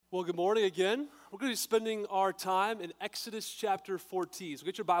Well, good morning again. We're going to be spending our time in Exodus chapter 14. So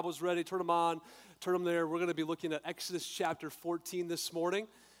get your Bibles ready, turn them on, turn them there. We're going to be looking at Exodus chapter 14 this morning.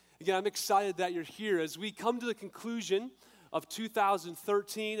 Again, I'm excited that you're here as we come to the conclusion of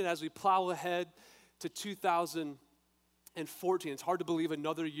 2013 and as we plow ahead to 2014. It's hard to believe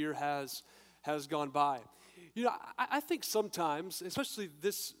another year has gone by. You know, I think sometimes, especially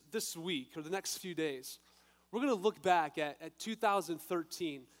this week or the next few days, we're going to look back at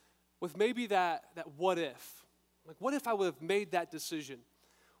 2013 with maybe that what if. Like, what if I would have made that decision?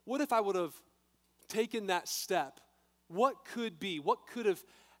 What if I would have taken that step? What could be? What could have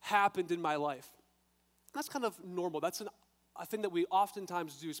happened in my life? That's kind of normal. That's a thing that we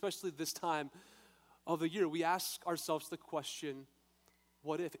oftentimes do, especially this time of the year. We ask ourselves the question,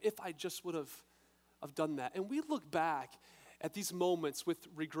 what if? If I just would have done that. And we look back at these moments with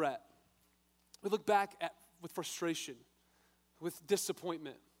regret. We look back with frustration, with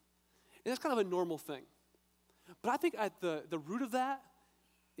disappointment. And that's kind of a normal thing. But I think at the root of that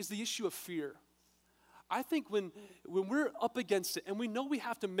is the issue of fear. I think when we're up against it and we know we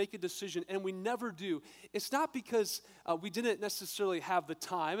have to make a decision and we never do, it's not because we didn't necessarily have the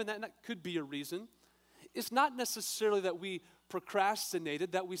time, and that could be a reason. It's not necessarily that we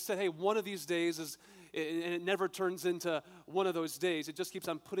procrastinated, that we said, hey, one of these days is, and it never turns into one of those days. It just keeps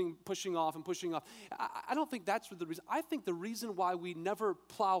on pushing off and pushing off. I don't think that's the reason. I think the reason why we never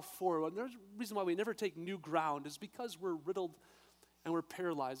plow forward, the reason why we never take new ground is because we're riddled and we're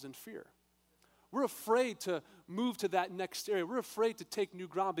paralyzed in fear. We're afraid to move to that next area. We're afraid to take new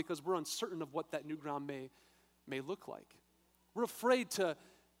ground because we're uncertain of what that new ground may look like. We're afraid to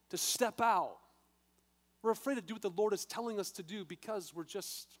step out. We're afraid to do what the Lord is telling us to do because we're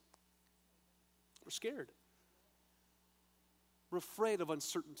scared. We're afraid of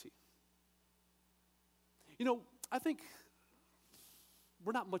uncertainty. You know, I think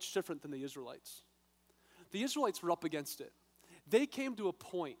we're not much different than the Israelites. The Israelites were up against it. They came to a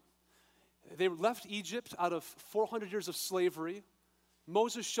point. They left Egypt out of 400 years of slavery.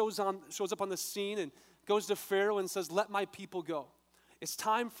 Moses shows up on the scene and goes to Pharaoh and says, let my people go. It's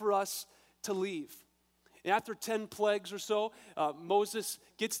time for us to leave. And after 10 plagues or so, Moses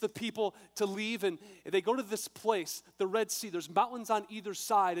gets the people to leave, and they go to this place, the Red Sea. There's mountains on either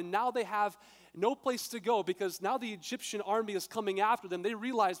side, and now they have no place to go because now the Egyptian army is coming after them. They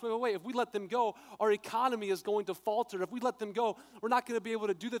realize, wait, if we let them go, our economy is going to falter. If we let them go, we're not going to be able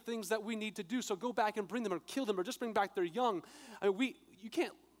to do the things that we need to do. So go back and bring them or kill them or just bring back their young. I mean,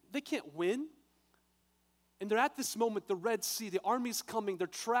 they can't win. And they're at this moment, the Red Sea, the army's coming, they're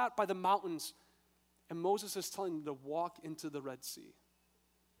trapped by the mountains. And Moses is telling them to walk into the Red Sea.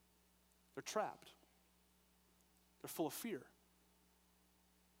 They're trapped. They're full of fear.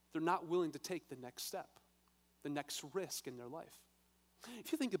 They're not willing to take the next step, the next risk in their life.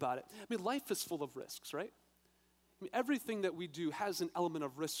 If you think about it, I mean, life is full of risks, right? I mean, everything that we do has an element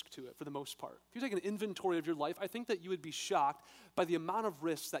of risk to it for the most part. If you take an inventory of your life, I think that you would be shocked by the amount of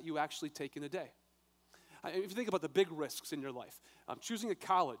risks that you actually take in a day. If you think about the big risks in your life, choosing a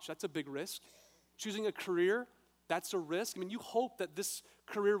college, that's a big risk. Choosing a career, that's a risk. I mean, you hope that this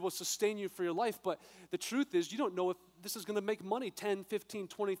career will sustain you for your life, but the truth is you don't know if this is going to make money 10, 15,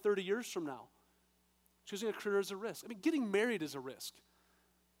 20, 30 years from now. Choosing a career is a risk. I mean, getting married is a risk.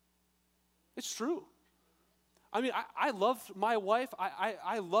 It's true. I mean, I loved my wife.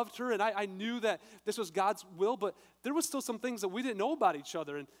 I loved her, and I knew that this was God's will, but there was still some things that we didn't know about each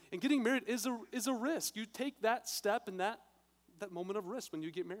other, and getting married is a risk. You take that step and that moment of risk when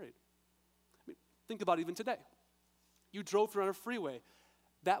you get married. Think about it even today. You drove through on a freeway.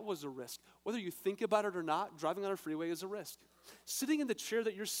 That was a risk. Whether you think about it or not, driving on a freeway is a risk. Sitting in the chair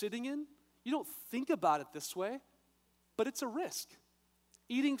that you're sitting in, you don't think about it this way, but it's a risk.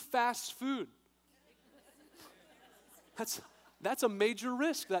 Eating fast food. That's a major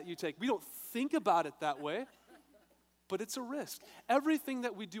risk that you take. We don't think about it that way, but it's a risk. Everything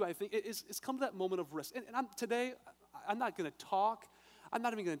that we do, I think, is come to that moment of risk. And today, I'm not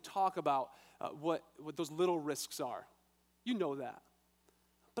even going to talk about what those little risks are. You know that.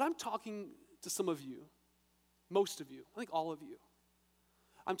 But I'm talking to some of you, most of you, I think all of you.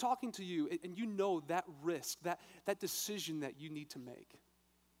 I'm talking to you, and you know that risk, that decision that you need to make.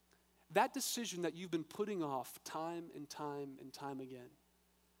 That decision that you've been putting off time and time and time again.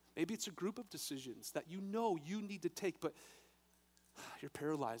 Maybe it's a group of decisions that you know you need to take, but you're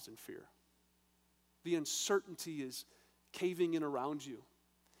paralyzed in fear. The uncertainty is caving in around you.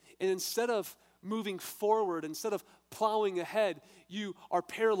 And instead of moving forward, instead of plowing ahead, you are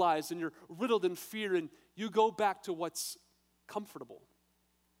paralyzed and you're riddled in fear and you go back to what's comfortable.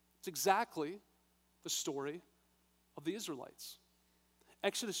 It's exactly the story of the Israelites.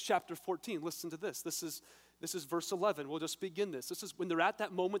 Exodus chapter 14, listen to this. This is verse 11. We'll just begin this. This is when they're at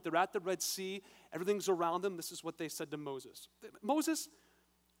that moment, they're at the Red Sea, everything's around them. This is what they said to Moses. Moses,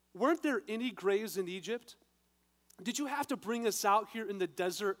 weren't there any graves in Egypt? Did you have to bring us out here in the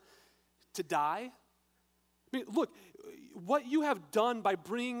desert to die? I mean, look, what you have done by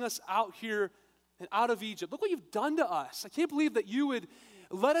bringing us out here and out of Egypt. Look what you've done to us. I can't believe that you would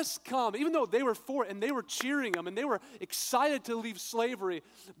let us come, even though they were for it and they were cheering them and they were excited to leave slavery.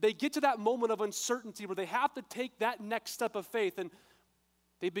 They get to that moment of uncertainty where they have to take that next step of faith and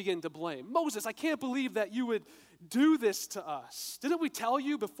they begin to blame. Moses, I can't believe that you would do this to us. Didn't we tell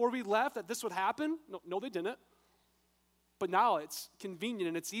you before we left that this would happen? No, they didn't. But now it's convenient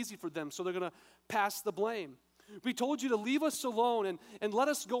and it's easy for them, so they're going to pass the blame. We told you to leave us alone and let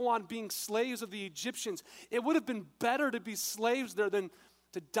us go on being slaves of the Egyptians. It would have been better to be slaves there than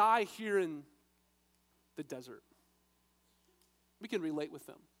to die here in the desert. We can relate with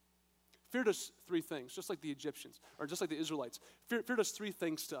them. Fear does three things, just like the Egyptians, or just like the Israelites. Fear does three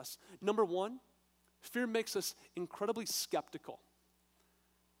things to us. Number one, fear makes us incredibly skeptical.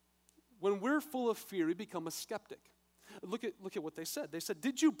 When we're full of fear, we become a skeptic. Look at what they said. They said,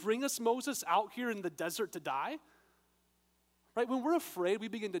 did you bring us, Moses, out here in the desert to die? Right? When we're afraid, we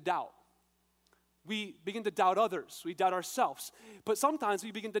begin to doubt. We begin to doubt others. We doubt ourselves. But sometimes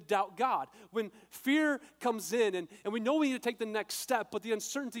we begin to doubt God. When fear comes in and we know we need to take the next step, but the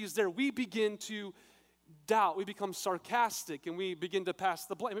uncertainty is there, we begin to doubt. We become sarcastic and we begin to pass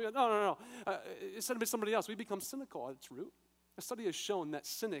the blame. No. Instead of being somebody else, we become cynical at its root. A study has shown that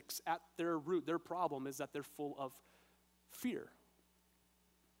cynics at their root, their problem is that they're full of fear.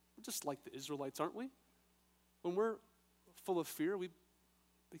 We're just like the Israelites, aren't we? When we're full of fear, we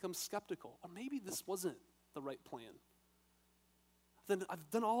become skeptical. Or maybe this wasn't the right plan. Then I've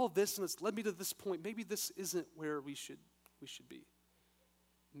done all of this and it's led me to this point. Maybe this isn't where we should be.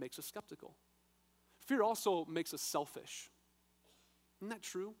 It makes us skeptical. Fear also makes us selfish. Isn't that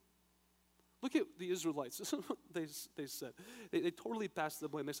true? Look at the Israelites. This is what they said. They totally passed the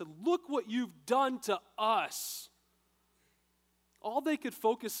blame. They said, look what you've done to us. All they could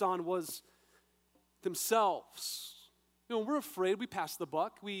focus on was themselves. You know, when we're afraid, we pass the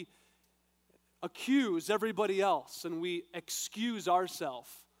buck. We accuse everybody else and we excuse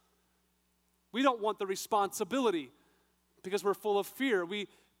ourselves. We don't want the responsibility because we're full of fear. We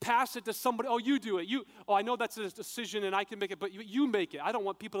pass it to somebody. Oh, you do it. I know that's a decision and I can make it, but you make it. I don't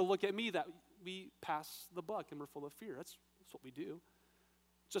want people to look at me that we pass the buck and we're full of fear. That's what we do.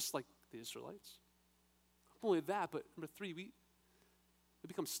 Just like the Israelites. Not only that, but number three, we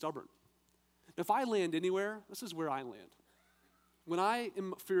become stubborn. If I land anywhere, this is where I land. When I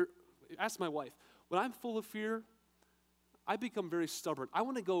am fear, ask my wife, when I'm full of fear, I become very stubborn. I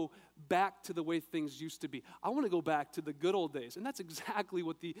want to go back to the way things used to be. I want to go back to the good old days. And that's exactly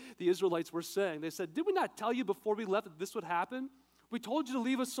what the Israelites were saying. They said, did we not tell you before we left that this would happen? We told you to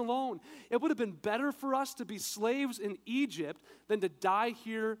leave us alone. It would have been better for us to be slaves in Egypt than to die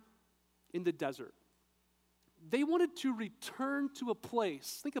here in the desert. They wanted to return to a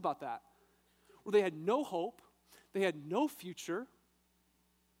place, think about that, where they had no hope, they had no future,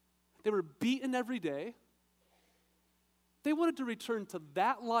 they were beaten every day. They wanted to return to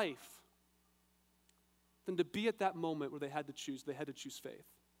that life than to be at that moment where they had to choose faith.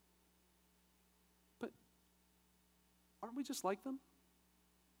 But aren't we just like them?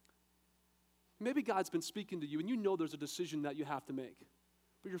 Maybe God's been speaking to you and you know there's a decision that you have to make,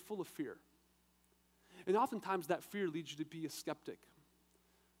 but you're full of fear. And oftentimes that fear leads you to be a skeptic.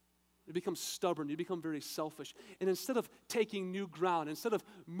 You become stubborn. You become very selfish. And instead of taking new ground, instead of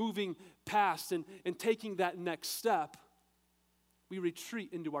moving past and taking that next step, we retreat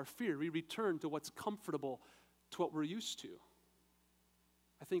into our fear. We return to what's comfortable, to what we're used to.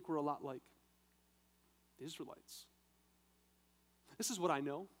 I think we're a lot like the Israelites. This is what I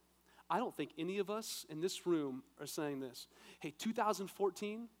know. I don't think any of us in this room are saying this. Hey,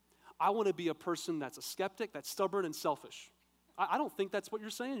 2014, I want to be a person that's a skeptic, that's stubborn and selfish. I don't think that's what you're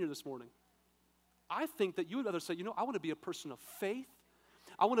saying here this morning. I think that you would rather say, I want to be a person of faith.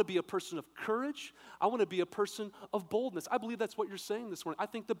 I want to be a person of courage. I want to be a person of boldness. I believe that's what you're saying this morning. I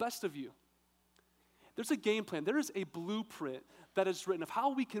think the best of you. There's a game plan. There is a blueprint that is written of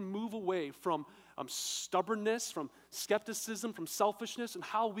how we can move away from stubbornness, from skepticism, from selfishness, and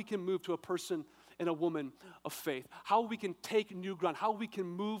how we can move to a person and a woman of faith. How we can take new ground. How we can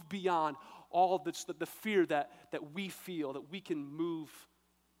move beyond all of this, the fear that we feel, that we can move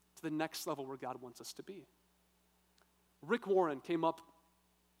to the next level where God wants us to be. Rick Warren came up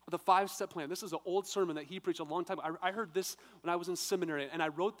The 5-step plan. This is an old sermon that he preached a long time ago. I heard this when I was in seminary, and I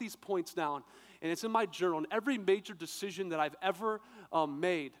wrote these points down, and it's in my journal. And every major decision that I've ever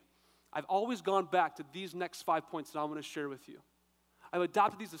made, I've always gone back to these next 5 points that I want to share with you. I've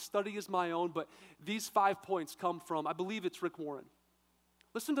adopted these to study as my own, but these 5 points come from, I believe it's Rick Warren.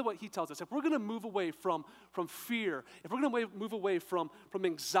 Listen to what he tells us. If we're going to move away from fear, if we're going to move away from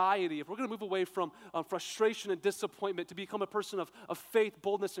anxiety, if we're going to move away from frustration and disappointment to become a person of faith,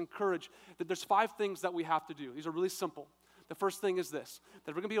 boldness, and courage, that there's 5 things that we have to do. These are really simple. The first thing is this,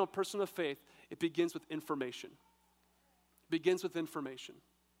 that if we're going to be a person of faith, it begins with information. It begins with information.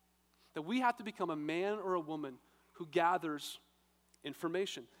 That we have to become a man or a woman who gathers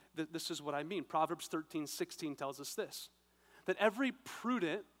information. This is what I mean. Proverbs 13:16 tells us this. That every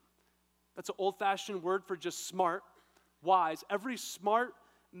prudent, that's an old-fashioned word for just smart, wise, every smart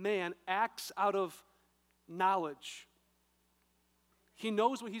man acts out of knowledge. He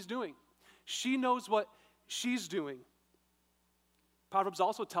knows what he's doing. She knows what she's doing. Proverbs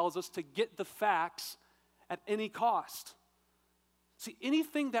also tells us to get the facts at any cost. See,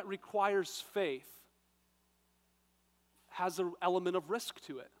 anything that requires faith has an element of risk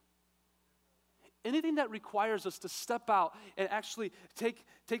to it. Anything that requires us to step out and actually take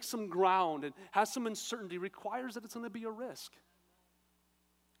some ground and have some uncertainty requires that it's going to be a risk.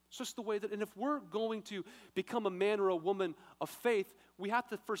 It's just the way that, and if we're going to become a man or a woman of faith, we have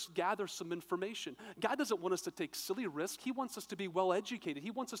to first gather some information. God doesn't want us to take silly risks. He wants us to be well educated.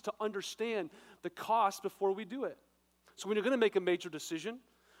 He wants us to understand the cost before we do it. So when you're going to make a major decision,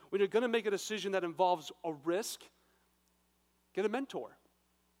 when you're going to make a decision that involves a risk, get a mentor.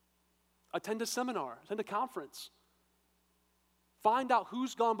 Attend a seminar, attend a conference. Find out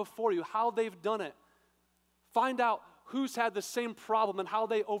who's gone before you, how they've done it. Find out who's had the same problem and how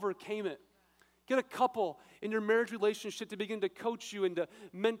they overcame it. Get a couple in your marriage relationship to begin to coach you and to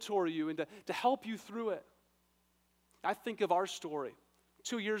mentor you and to help you through it. I think of our story.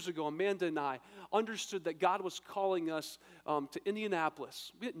 2 years ago, Amanda and I understood that God was calling us to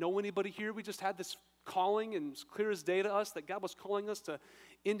Indianapolis. We didn't know anybody here. We just had this calling, and it's clear as day to us that God was calling us to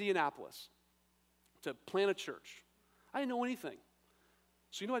Indianapolis to plant a church. I didn't know anything.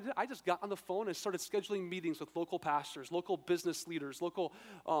 So you know what I did? I just got on the phone and started scheduling meetings with local pastors, local business leaders, local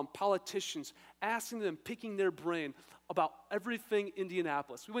politicians, asking them, picking their brain about everything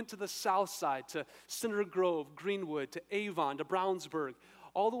Indianapolis. We went to the south side, to Center Grove, Greenwood, to Avon, to Brownsburg,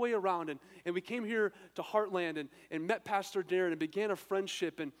 all the way around. And we came here to Heartland and met Pastor Darren and began a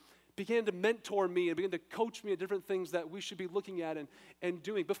friendship and began to mentor me and began to coach me at different things that we should be looking at and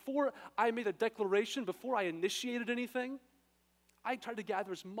doing. Before I made a declaration, before I initiated anything, I tried to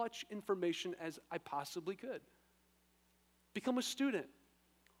gather as much information as I possibly could. Become a student.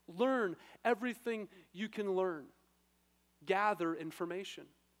 Learn everything you can learn. Gather information.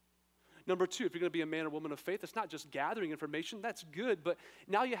 Number 2, if you're going to be a man or woman of faith, it's not just gathering information. That's good, but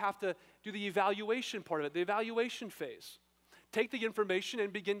now you have to do the evaluation part of it, the evaluation phase. Take the information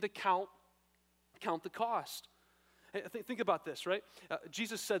and begin to count the cost. Think about this, right?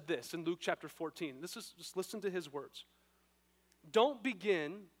 Jesus said this in Luke chapter 14. Just listen to his words. Don't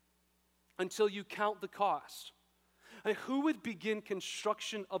begin until you count the cost. Who would begin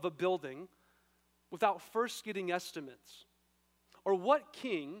construction of a building without first getting estimates? Or what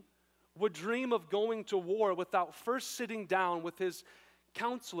king would dream of going to war without first sitting down with his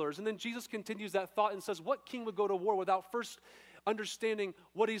counselors? And then Jesus continues that thought and says, what king would go to war without first understanding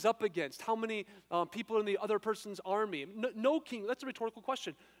what he's up against? How many people are in the other person's army? No king, that's a rhetorical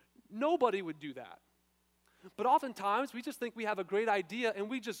question. Nobody would do that. But oftentimes, we just think we have a great idea and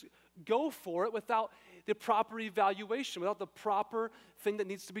we just go for it without the proper evaluation, without the proper thing that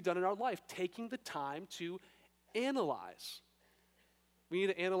needs to be done in our life, taking the time to analyze. We need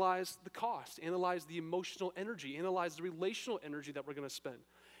to analyze the cost, analyze the emotional energy, analyze the relational energy that we're going to spend.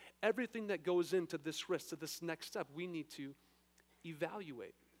 Everything that goes into this risk, to this next step, we need to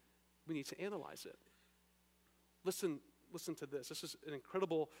evaluate. We need to analyze it. Listen to this. This is an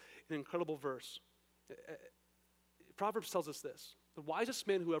incredible verse. Proverbs tells us this. The wisest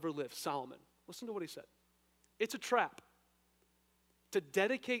man who ever lived, Solomon, listen to what he said. It's a trap to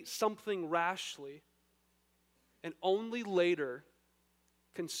dedicate something rashly and only later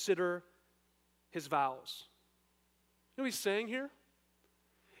consider his vows. You know what he's saying here?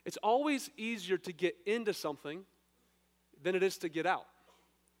 It's always easier to get into something than it is to get out.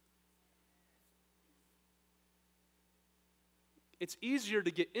 It's easier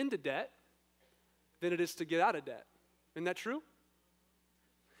to get into debt than it is to get out of debt. Isn't that true?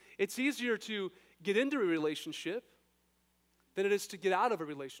 It's easier to get into a relationship than it is to get out of a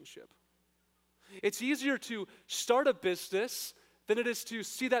relationship. It's easier to start a business than it is to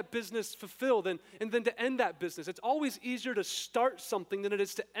see that business fulfilled and then to end that business. It's always easier to start something than it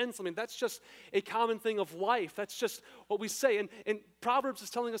is to end something. That's just a common thing of life. That's just what we say. And Proverbs is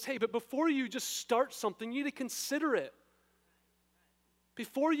telling us, hey, but before you just start something, you need to consider it.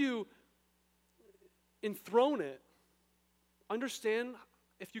 Before you enthrone it, understand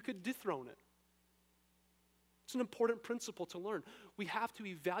if you could dethrone it. It's an important principle to learn. We have to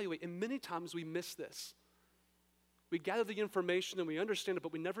evaluate, and many times we miss this. We gather the information and we understand it,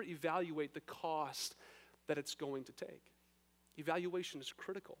 but we never evaluate the cost that it's going to take. Evaluation is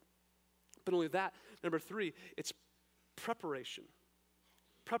critical. But only that, number 3, it's preparation.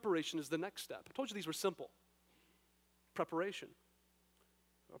 Preparation is the next step. I told you these were simple. Preparation.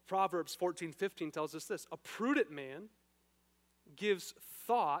 Proverbs 14:15 tells us this: a prudent man gives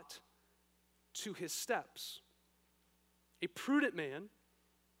thought to his steps. A prudent man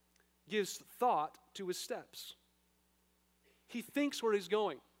gives thought to his steps. He thinks where he's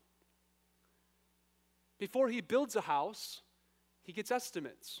going. Before he builds a house, he gets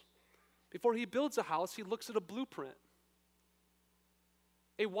estimates. Before he builds a house, he looks at a blueprint.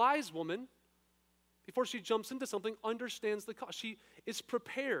 A wise woman, before she jumps into something, understands the cost. She is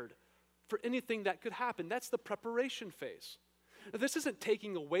prepared for anything that could happen. That's the preparation phase. Now, this isn't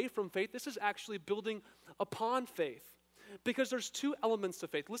taking away from faith. This is actually building upon faith. Because there's 2 elements to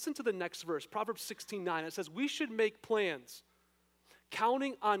faith. Listen to the next verse, Proverbs 16:9. It says, we should make plans,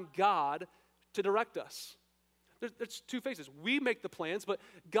 counting on God to direct us. There's 2 phases. We make the plans, but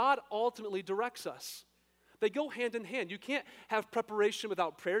God ultimately directs us. They go hand in hand. You can't have preparation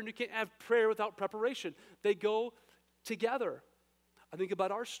without prayer, and you can't have prayer without preparation. They go together. I think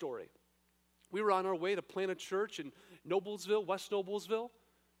about our story. We were on our way to plant a church in Noblesville, West Noblesville,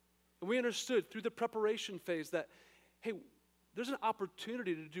 and we understood through the preparation phase that, hey, there's an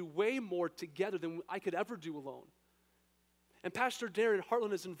opportunity to do way more together than I could ever do alone. And Pastor Darren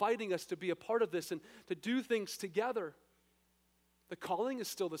Hartland is inviting us to be a part of this and to do things together. The calling is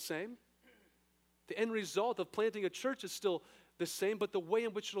still the same. The end result of planting a church is still the same, but the way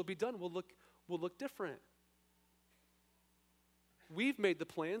in which it'll be done will look different. We've made the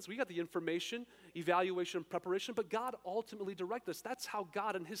plans. We got the information, evaluation, and preparation, but God ultimately directs us. That's how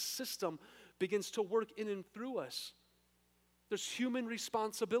God and his system begins to work in and through us. There's human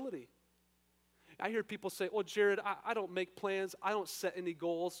responsibility. I hear people say, oh, Jared, I don't make plans. I don't set any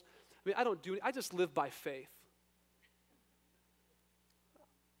goals. I don't do it. I just live by faith.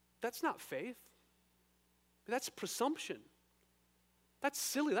 That's not faith. That's presumption. That's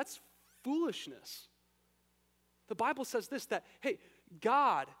silly. That's foolishness. The Bible says this, that, hey,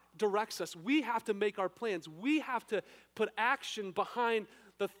 God directs us. We have to make our plans. We have to put action behind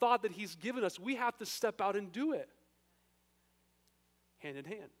the thought that he's given us. We have to step out and do it. Hand in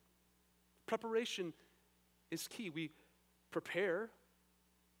hand. Preparation is key. We prepare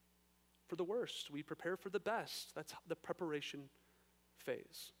for the worst. We prepare for the best. That's the preparation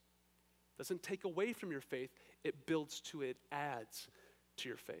phase. Doesn't take away from your faith. It builds to it, adds to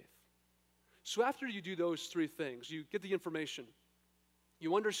your faith. So after you do those 3 things, you get the information.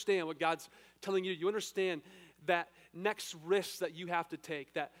 You understand what God's telling you. You understand that next risk that you have to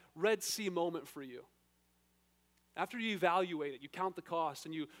take, that Red Sea moment for you. After you evaluate it, you count the cost,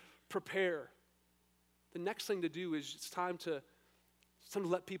 and you prepare, the next thing to do is it's time to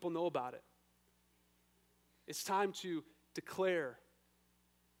let people know about it. It's time to declare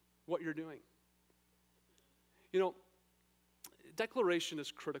what you're doing. You know, declaration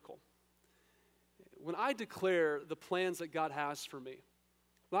is critical. When I declare the plans that God has for me,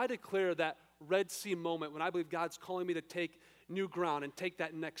 when I declare that Red Sea moment, when I believe God's calling me to take new ground and take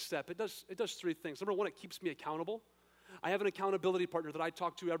that next step, it does 3 things. Number 1, it keeps me accountable. I have an accountability partner that I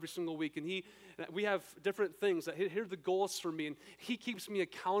talk to every single week, and we have different things that here are the goals for me, and he keeps me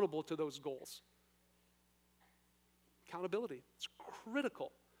accountable to those goals. Accountability, it's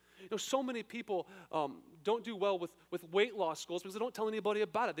critical. You know, so many people don't do well with weight loss goals because they don't tell anybody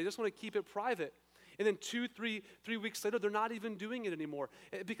about it. They just want to keep it private. And then 2-3 weeks later, they're not even doing it anymore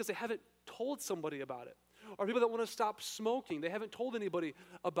because they haven't told somebody about it. Or people that want to stop smoking, they haven't told anybody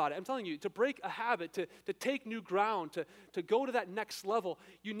about it. I'm telling you, to break a habit, to take new ground, to go to that next level,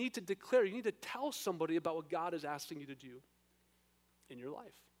 you need to declare, you need to tell somebody about what God is asking you to do in your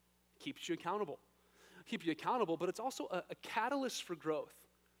life. It keeps you accountable. Keep you accountable, but it's also a catalyst for growth.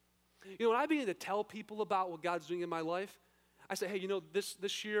 You know, when I begin to tell people about what God's doing in my life, I say, hey, you know,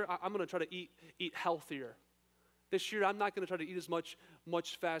 this year I'm going to try to eat healthier. This year I'm not going to try to eat as much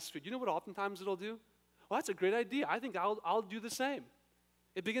fast food. You know what oftentimes it'll do? Well, that's a great idea. I think I'll do the same.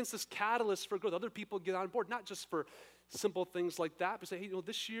 It begins this catalyst for growth. Other people get on board, not just for simple things like that. But say, hey,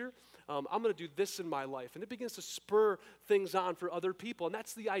 this year, I'm going to do this in my life. And it begins to spur things on for other people. And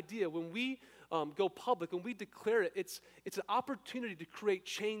that's the idea. When we go public, when we declare it, it's an opportunity to create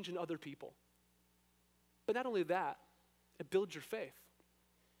change in other people. But not only that, it builds your faith.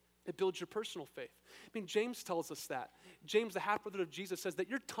 It builds your personal faith. I mean, James tells us that. James, the half-brother of Jesus, says that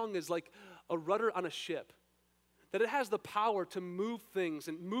your tongue is like a rudder on a ship, that it has the power to move things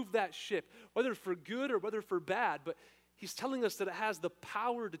and move that ship, whether for good or whether for bad. But he's telling us that it has the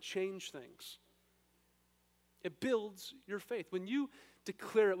power to change things. It builds your faith. When you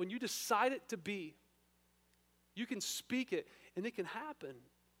declare it, when you decide it to be, you can speak it and it can happen.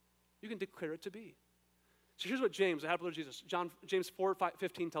 You can declare it to be. So here's what James, the half-brother of Jesus, James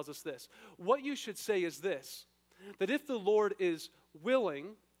 4:15 tells us this. What you should say is this, that if the Lord is willing,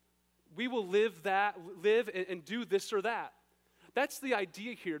 we will live and do this or that. That's the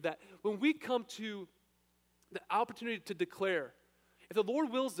idea here, that when we come to the opportunity to declare, if the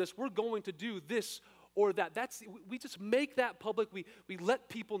Lord wills this, we're going to do this or that. We just make that public. We let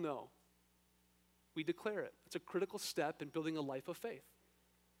people know. We declare it. It's a critical step in building a life of faith.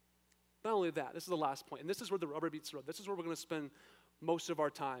 Not only that, this is the last point, and this is where the rubber meets the road. This is where we're going to spend most of our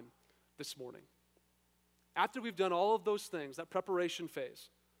time this morning. After we've done all of those things, that preparation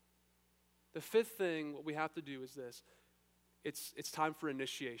phase, the fifth thing, what we have to do is this. It's time for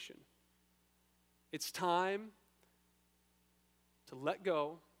initiation. It's time to let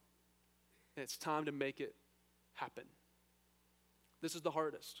go, and it's time to make it happen. This is the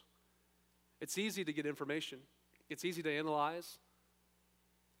hardest. It's easy to get information. It's easy to analyze.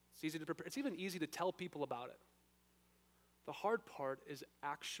 It's easy to prepare. It's even easy to tell people about it. The hard part is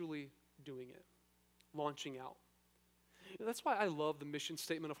actually doing it, launching out. That's why I love the mission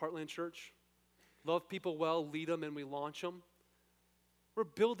statement of Heartland Church. Love people well, lead them, and we launch them. We're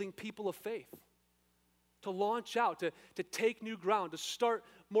building people of faith to launch out, to take new ground, to start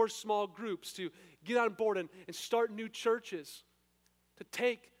more small groups, to get on board and start new churches, to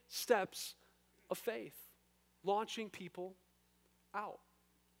take steps of faith, launching people out.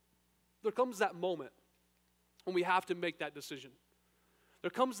 There comes that moment when we have to make that decision. There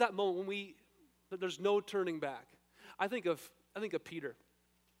comes that moment when there's no turning back. I think of Peter.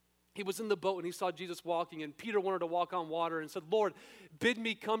 He was in the boat and he saw Jesus walking, and Peter wanted to walk on water and said, Lord, bid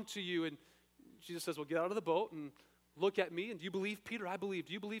me come to you. And Jesus says, well, get out of the boat and look at me. And do you believe, Peter? I believe.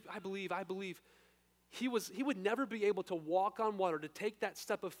 Do you believe? I believe. I believe. He would never be able to walk on water, to take that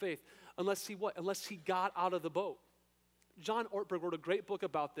step of faith, unless he got out of the boat. John Ortberg wrote a great book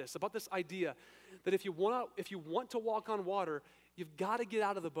about this idea that if you want to walk on water, you've got to get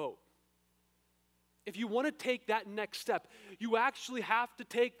out of the boat. If you want to take that next step, you actually have to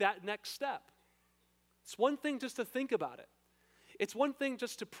take that next step. It's one thing just to think about it. It's one thing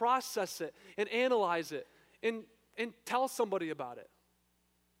just to process it and analyze it and tell somebody about it.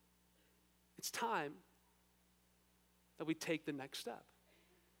 It's time that we take the next step,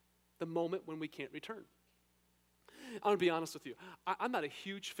 the moment when we can't return. I'm going to be honest with you. I'm not a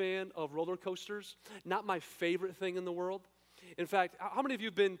huge fan of roller coasters, not my favorite thing in the world. In fact, how many of you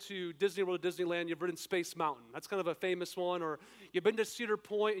have been to Disney World or Disneyland? You've ridden Space Mountain. That's kind of a famous one. Or you've been to Cedar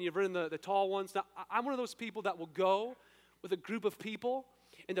Point and you've ridden the tall ones. Now, I'm one of those people that will go with a group of people,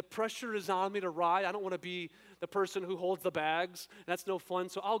 and the pressure is on me to ride. I don't want to be the person who holds the bags. That's no fun.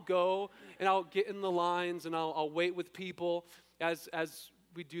 So I'll go, and I'll get in the lines, and I'll wait with people as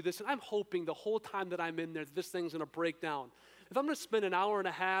we do this. And I'm hoping the whole time that I'm in there, this thing's going to break down. If I'm going to spend an hour and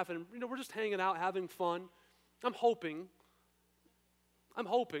a half, and we're just hanging out, having fun, I'm hoping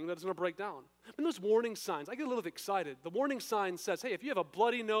that it's going to break down. And those warning signs, I get a little excited. The warning sign says, hey, if you have a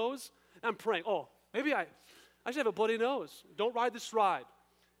bloody nose, I'm praying, maybe I should have a bloody nose. Don't ride this ride.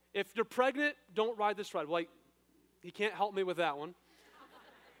 If you're pregnant, don't ride this ride. Well, he can't help me with that one.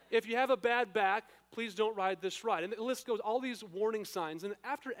 If you have a bad back, please don't ride this ride. And the list goes, all these warning signs. And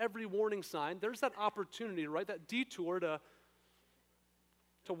after every warning sign, there's that opportunity, right, that detour to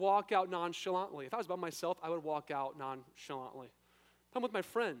walk out nonchalantly. If I was by myself, I would walk out nonchalantly. If I'm with my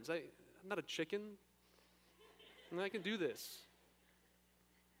friends, I'm not a chicken. I can do this.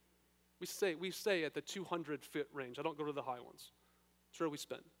 We stay at the 200-foot range. I don't go to the high ones. That's where we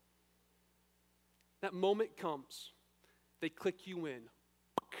spend. That moment comes. They click you in.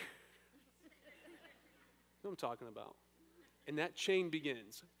 You know what I'm talking about. And that chain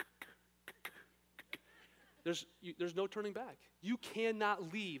begins. There's no turning back. You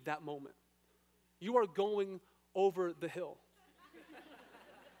cannot leave that moment. You are going over the hill.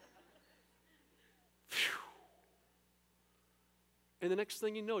 And the next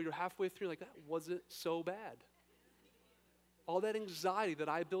thing you know, you're halfway through, like, that wasn't so bad. All that anxiety that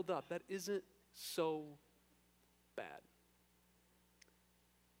I built up, that isn't so bad. bad.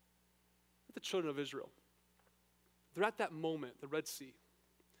 The children of Israel, they're at that moment, the Red Sea.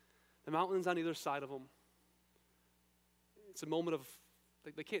 The mountains on either side of them. It's a moment of,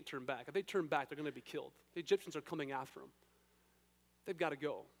 they can't turn back. If they turn back, they're going to be killed. The Egyptians are coming after them. They've got to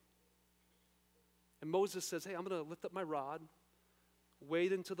go. And Moses says, hey, I'm going to lift up my rod,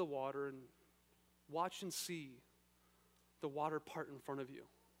 wade into the water, and watch and see the water part in front of you.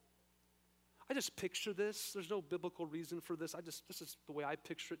 I just picture this. There's no biblical reason for this. This is the way I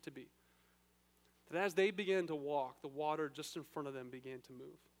picture it to be. That as they began to walk, the water just in front of them began to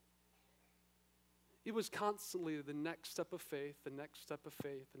move. It was constantly the next step of faith, the next step of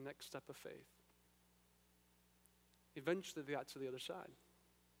faith, the next step of faith. Eventually they got to the other side.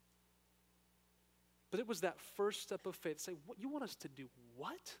 But it was that first step of faith. Say, what, you want us to do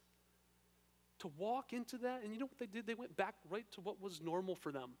what? To walk into that? And you know what they did? They went back right to what was normal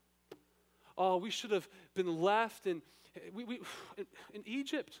for them. Oh, we should have been left in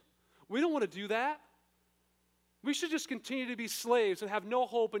Egypt. We don't want to do that. We should just continue to be slaves and have no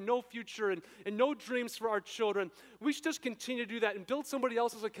hope and no future and no dreams for our children. We should just continue to do that and build somebody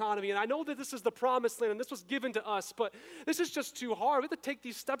else's economy. And I know that this is the promised land and this was given to us, but this is just too hard. We have to take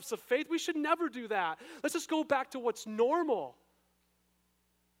these steps of faith. We should never do that. Let's just go back to what's normal.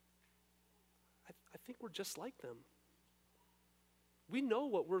 I think we're just like them. We know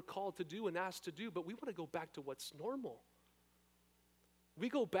what we're called to do and asked to do, but we want to go back to what's normal. We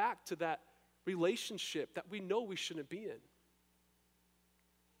go back to that relationship that we know we shouldn't be in.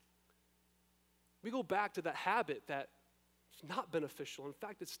 We go back to that habit that is not beneficial. In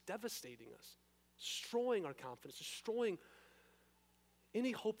fact, it's devastating us, destroying our confidence, destroying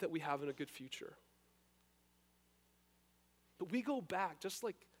any hope that we have in a good future. But we go back, just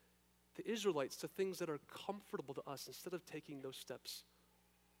like the Israelites, to things that are comfortable to us instead of taking those steps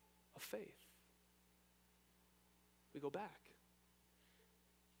of faith. We go back.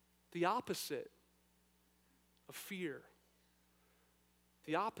 The opposite of fear,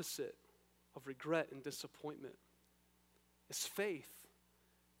 the opposite of regret and disappointment is faith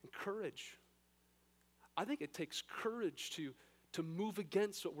and courage. I think it takes courage to move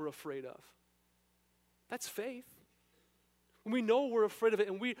against what we're afraid of. That's faith. When we know we're afraid of it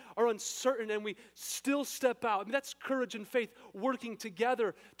and we are uncertain and we still step out. I mean, that's courage and faith working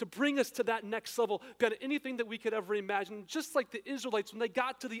together to bring us to that next level beyond anything that we could ever imagine. Just like the Israelites when they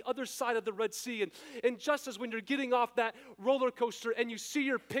got to the other side of the Red Sea. And just as when you're getting off that roller coaster and you see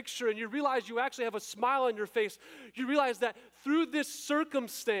your picture and you realize you actually have a smile on your face, you realize that through this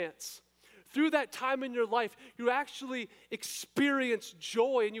circumstance, through that time in your life, you actually experience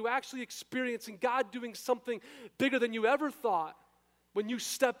joy and you actually experience God doing something bigger than you ever thought when you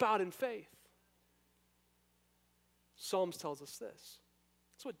step out in faith. Psalms tells us this.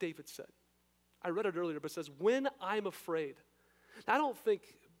 That's what David said. I read it earlier, but it says, when I'm afraid. Now, I don't think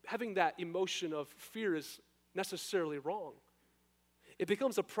having that emotion of fear is necessarily wrong. It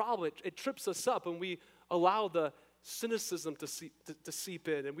becomes a problem. It trips us up when we allow the cynicism to seep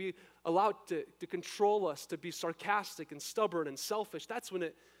in, and we allow it to control us, to be sarcastic and stubborn and selfish. That's when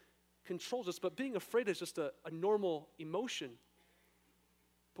it controls us. But being afraid is just a normal emotion.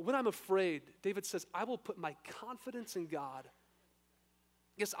 But when I'm afraid, David says, I will put my confidence in God.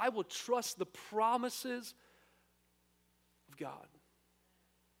 Yes, I will trust the promises of God.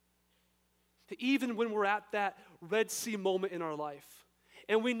 Even when we're at that Red Sea moment in our life,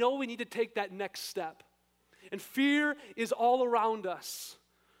 and we know we need to take that next step, and fear is all around us,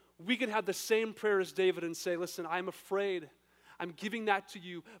 we can have the same prayer as David and say, listen, I'm afraid. I'm giving that to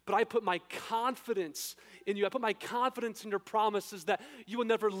you, but I put my confidence in you. I put my confidence in your promises that you will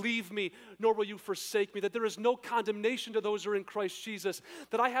never leave me, nor will you forsake me, that there is no condemnation to those who are in Christ Jesus,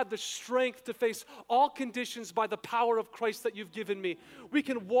 that I have the strength to face all conditions by the power of Christ that you've given me. We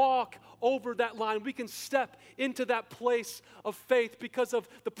can walk over that line. We can step into that place of faith because of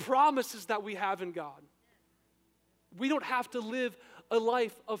the promises that we have in God. We don't have to live a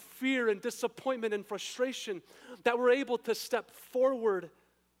life of fear and disappointment and frustration, that we're able to step forward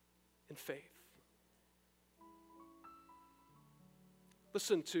in faith.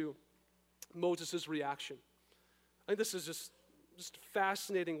 Listen to Moses' reaction. I think this is just a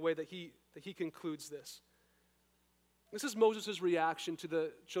fascinating way that he concludes this. This is Moses' reaction to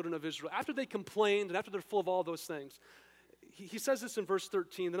the children of Israel. After they complained and after they're full of all those things, he says this in verse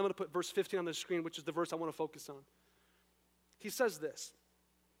 13, then I'm going to put verse 15 on the screen, which is the verse I want to focus on. He says this,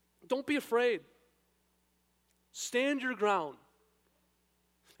 don't be afraid. Stand your ground.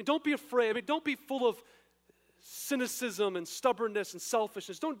 And don't be afraid. I mean, don't be full of cynicism and stubbornness and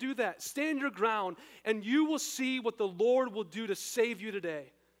selfishness. Don't do that. Stand your ground, and you will see what the Lord will do to save you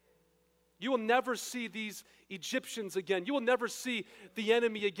today. You will never see these Egyptians again. You will never see the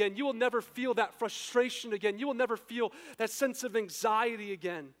enemy again. You will never feel that frustration again. You will never feel that sense of anxiety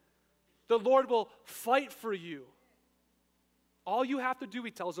again. The Lord will fight for you. All you have to do,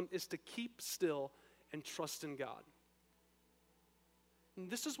 he tells them, is to keep still and trust in God. And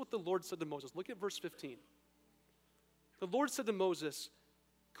this is what the Lord said to Moses. Look at verse 15. The Lord said to Moses,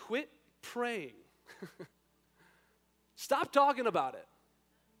 quit praying. Stop talking about it.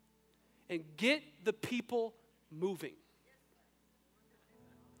 And get the people moving.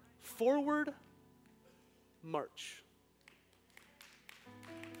 Forward march.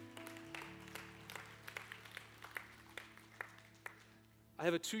 I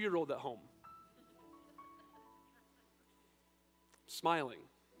have a 2-year-old at home. Smiling,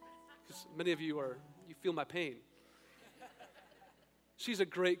 because many of you feel my pain. She's a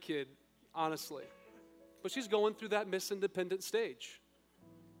great kid, honestly. But she's going through that Miss Independent stage.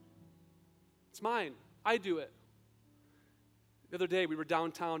 It's mine. I do it. The other day, we were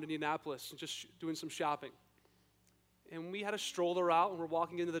downtown Indianapolis and just doing some shopping. And we had a stroller out, and we're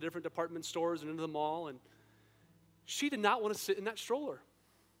walking into the different department stores and into the mall, and she did not want to sit in that stroller.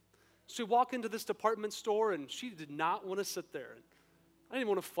 So we walk into this department store, and she did not want to sit there. And I didn't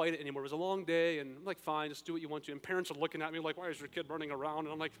want to fight it anymore. It was a long day, and I'm like, fine, just do what you want to. And parents are looking at me like, why is your kid running around? And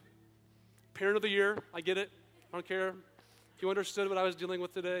I'm like, parent of the year, I get it. I don't care. If you understood what I was dealing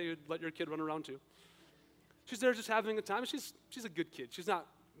with today, you'd let your kid run around too. She's there just having a time. She's a good kid. She's not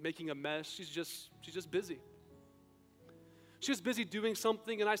making a mess. She's just busy. She was busy doing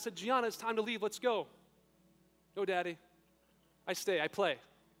something, and I said, Gianna, it's time to leave. Let's go. No, Daddy. I stay. I play.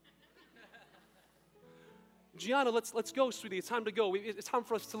 Gianna, let's go, sweetie. It's time to go. It's time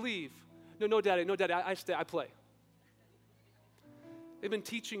for us to leave. No, Daddy. No, Daddy. I stay. I play. They've been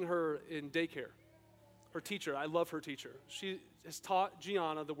teaching her in daycare. Her teacher, I love her teacher. She has taught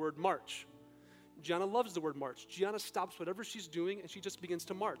Gianna the word march. Gianna loves the word march. Gianna stops whatever she's doing, and she just begins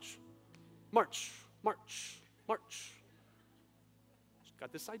to march. March, march, march. She's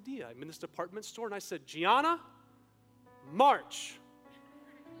got this idea. I'm in this department store, and I said, Gianna, march.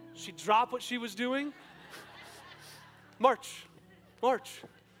 She dropped what she was doing. March, march.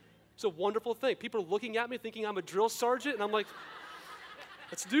 It's a wonderful thing. People are looking at me thinking I'm a drill sergeant, and I'm like,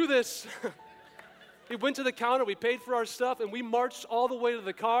 let's do this. We went to the counter, we paid for our stuff, and we marched all the way to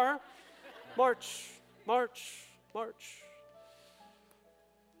the car. March, march, march.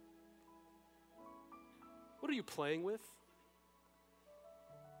 What are you playing with?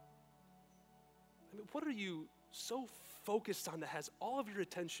 I mean, what are you so focused on that has all of your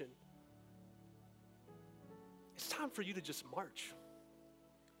attention? It's time for you to just march.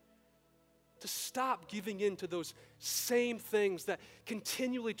 To stop giving in to those same things that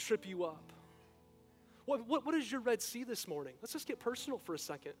continually trip you up. What is your Red Sea this morning? Let's just get personal for a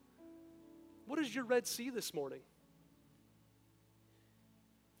second. What is your Red Sea this morning?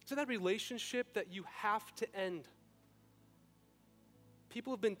 Is it that relationship that you have to end?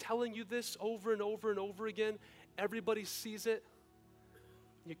 People have been telling you this over and over and over again. Everybody sees it.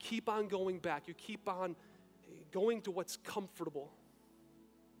 You keep on going back. You keep on going to what's comfortable.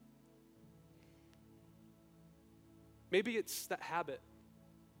 Maybe it's that habit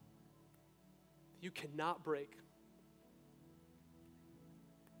you cannot break.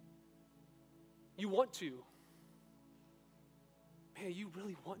 You want to. Man, you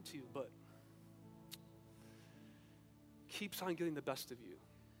really want to, but keeps on getting the best of you.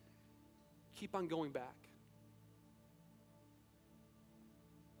 Keep on going back.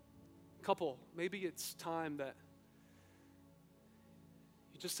 Couple, maybe it's time that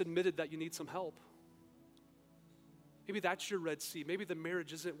you just admitted that you need some help. Maybe that's your Red Sea. Maybe the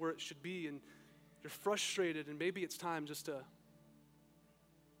marriage isn't where it should be, and you're frustrated, and maybe it's time just to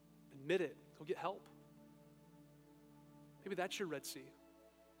admit it. Go get help. Maybe that's your Red Sea.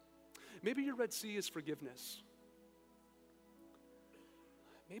 Maybe your Red Sea is forgiveness.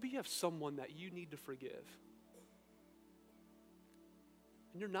 Maybe you have someone that you need to forgive,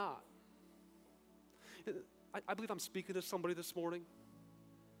 and you're not. I believe I'm speaking to somebody this morning.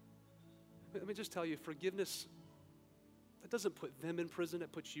 Let me just tell you, forgiveness, that doesn't put them in prison,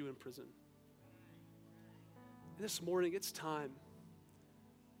 it puts you in prison. And this morning, it's time.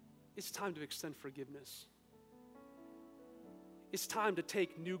 It's time to extend forgiveness. It's time to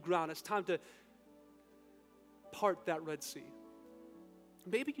take new ground. It's time to part that Red Sea.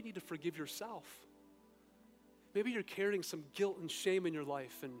 Maybe you need to forgive yourself. Maybe you're carrying some guilt and shame in your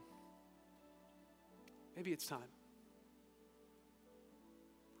life, and maybe it's time.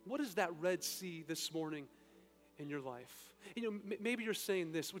 What is that Red Sea this morning in your life? You know, maybe you're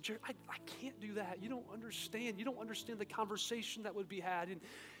saying this, well, Jared, I can't do that. You don't understand. You don't understand the conversation that would be had. And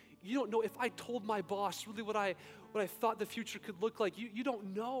You don't know if I told my boss really what I thought the future could look like. You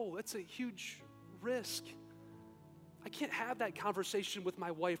don't know. That's a huge risk. I can't have that conversation with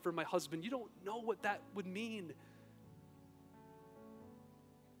my wife or my husband. You don't know what that would mean.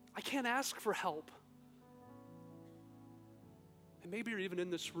 I can't ask for help. And maybe you're even in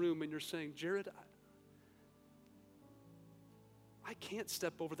this room and you're saying, Jared, I can't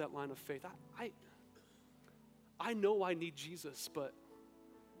step over that line of faith. I know I need Jesus, but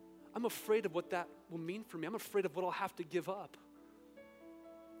I'm afraid of what that will mean for me. I'm afraid of what I'll have to give up.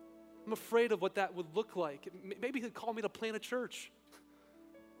 I'm afraid of what that would look like. Maybe he'd call me to plant a church.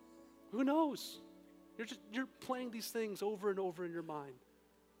 Who knows? You're playing these things over and over in your mind.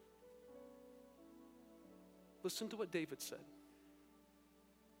 Listen to what David said.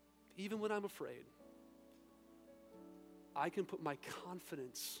 Even when I'm afraid, I can put my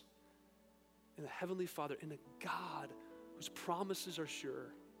confidence in the Heavenly Father, in a God whose promises are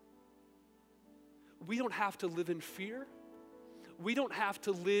sure. We don't have to live in fear. We don't have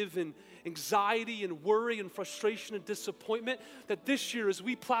to live in anxiety and worry and frustration and disappointment. That this year, as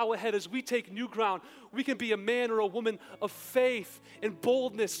we plow ahead, as we take new ground, we can be a man or a woman of faith and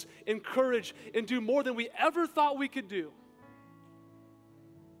boldness and courage and do more than we ever thought we could do.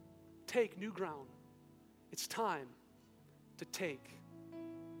 Take new ground. It's time to take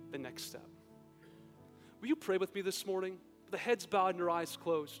the next step. Will you pray with me this morning? With the heads bowed and your eyes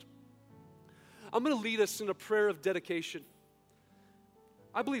closed. I'm going to lead us in a prayer of dedication.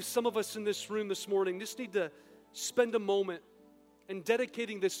 I believe some of us in this room this morning just need to spend a moment in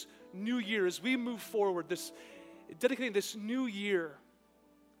dedicating this new year as we move forward, dedicating this new year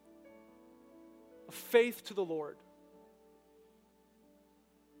of faith to the Lord.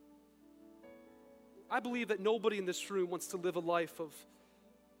 I believe that nobody in this room wants to live a life of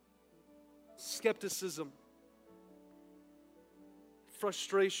skepticism,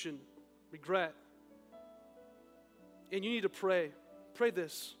 frustration, regret. And you need to pray. Pray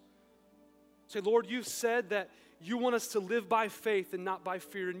this. Say, Lord, you've said that you want us to live by faith and not by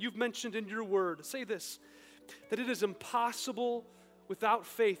fear. And you've mentioned in your word, say this, that it is impossible without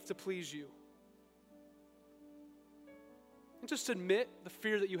faith to please you. And just admit the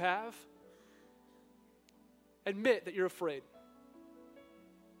fear that you have. Admit that you're afraid.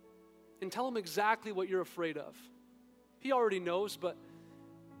 And tell him exactly what you're afraid of. He already knows, but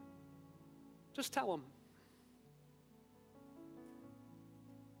just tell him.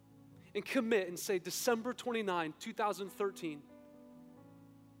 And commit and say, December 29, 2013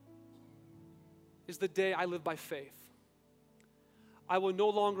 is the day I live by faith. I will no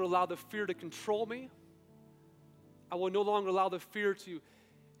longer allow the fear to control me. I will no longer allow the fear to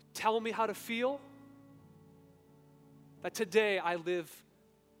tell me how to feel. That today I live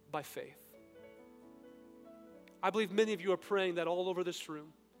by faith. I believe many of you are praying that all over this room,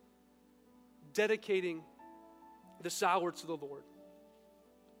 dedicating this hour to the Lord.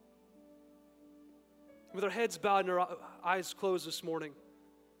 With our heads bowed and our eyes closed this morning,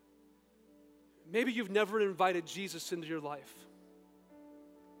 maybe you've never invited Jesus into your life,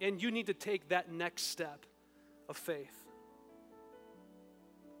 and you need to take that next step of faith.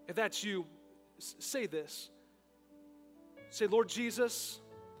 If that's you, say this. Say, Lord Jesus,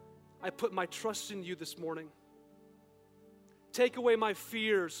 I put my trust in you this morning. Take away my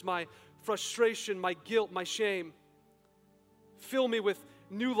fears, my frustration, my guilt, my shame. Fill me with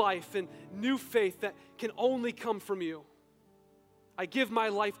new life and new faith that can only come from you. I give my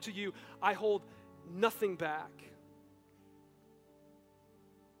life to you. I hold nothing back.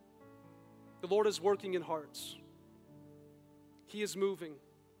 The Lord is working in hearts. He is moving.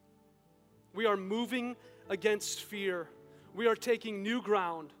 We are moving against fear. We are taking new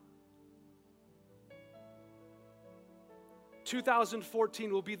ground.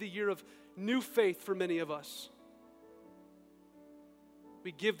 2014 will be the year of new faith for many of us.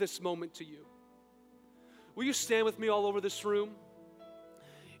 We give this moment to you. Will you stand with me all over this room?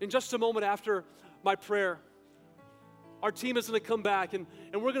 In just a moment after my prayer, our team is going to come back and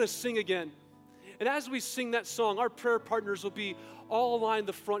we're going to sing again. And as we sing that song, our prayer partners will be all aligned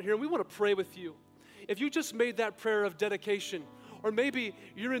the front here, and we want to pray with you. If you just made that prayer of dedication, or maybe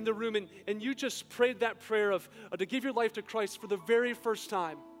you're in the room and you just prayed that prayer of to give your life to Christ for the very first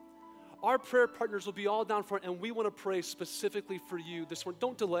time, our prayer partners will be all down front, and we want to pray specifically for you this morning.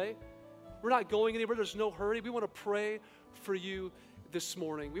 Don't delay. We're not going anywhere. There's no hurry. We want to pray for you this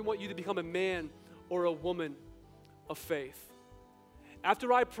morning. We want you to become a man or a woman of faith.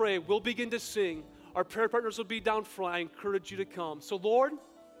 After I pray, we'll begin to sing. Our prayer partners will be down front. I encourage you to come. So, Lord,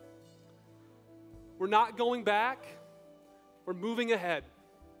 we're not going back. We're moving ahead.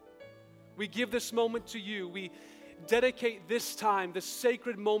 We give this moment to you. We dedicate this time, this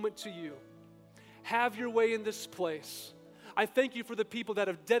sacred moment to you. Have your way in this place. I thank you for the people that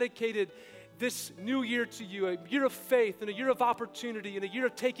have dedicated this new year to you, a year of faith and a year of opportunity and a year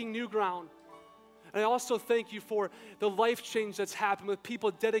of taking new ground. And I also thank you for the life change that's happened with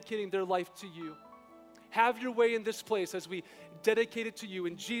people dedicating their life to you. Have your way in this place as we dedicate it to you.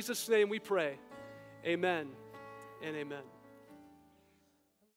 In Jesus' name we pray. Amen and amen.